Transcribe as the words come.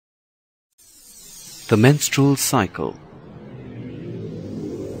The menstrual cycle.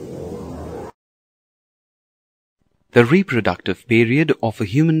 The reproductive period of a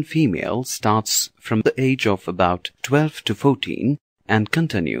human female starts from the age of about 12 to 14 and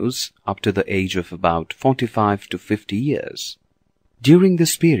continues up to the age of about 45 to 50 years. During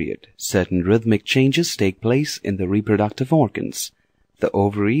this period, certain rhythmic changes take place in the reproductive organs, the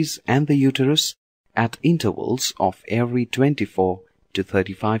ovaries and the uterus at intervals of every 24 to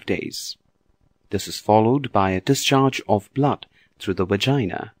 35 days. This is followed by a discharge of blood through the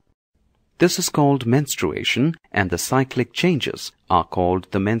vagina. This is called menstruation, and the cyclic changes are called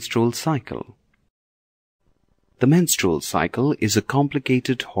the menstrual cycle. The menstrual cycle is a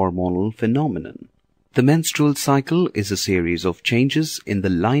complicated hormonal phenomenon. The menstrual cycle is a series of changes in the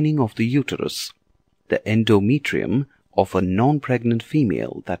lining of the uterus, the endometrium of a non-pregnant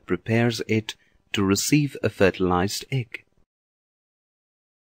female that prepares it to receive a fertilized egg.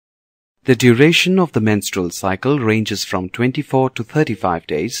 The duration of the menstrual cycle ranges from 24 to 35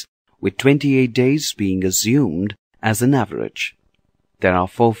 days, with 28 days being assumed as an average. There are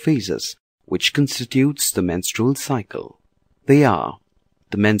 4 phases which constitutes the menstrual cycle. They are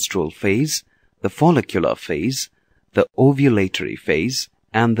the menstrual phase, the follicular phase, the ovulatory phase,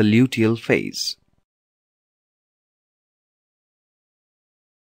 and the luteal phase.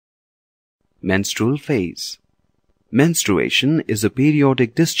 Menstrual phase. Menstruation is a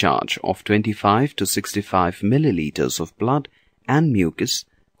periodic discharge of 25 to 65 milliliters of blood and mucus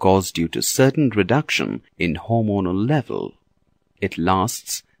caused due to certain reduction in hormonal level. It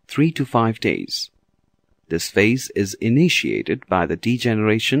lasts 3 to 5 days. This phase is initiated by the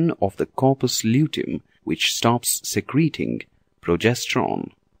degeneration of the corpus luteum, which stops secreting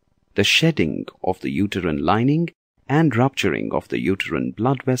progesterone, the shedding of the uterine lining, and rupturing of the uterine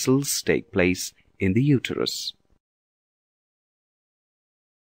blood vessels take place in the uterus.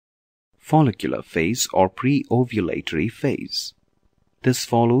 Follicular phase or pre-ovulatory phase. This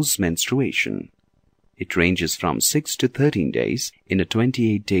follows menstruation. It ranges from 6 to 13 days in a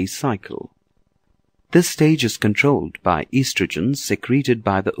 28-day cycle. This stage is controlled by estrogens secreted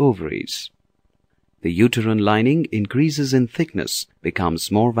by the ovaries. The uterine lining increases in thickness,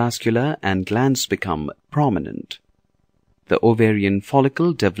 becomes more vascular, and glands become prominent. The ovarian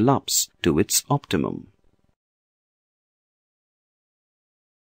follicle develops to its optimum.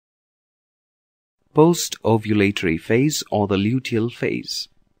 Post-ovulatory phase or the luteal phase.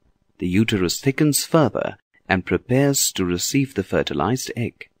 The uterus thickens further and prepares to receive the fertilized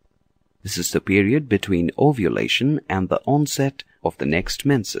egg. This is the period between ovulation and the onset of the next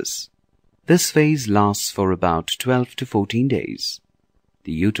menses. This phase lasts for about 12 to 14 days.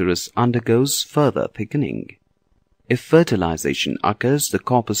 The uterus undergoes further thickening. If fertilization occurs, the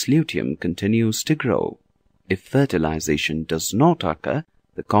corpus luteum continues to grow. If fertilization does not occur,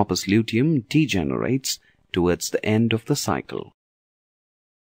 the corpus luteum degenerates towards the end of the cycle.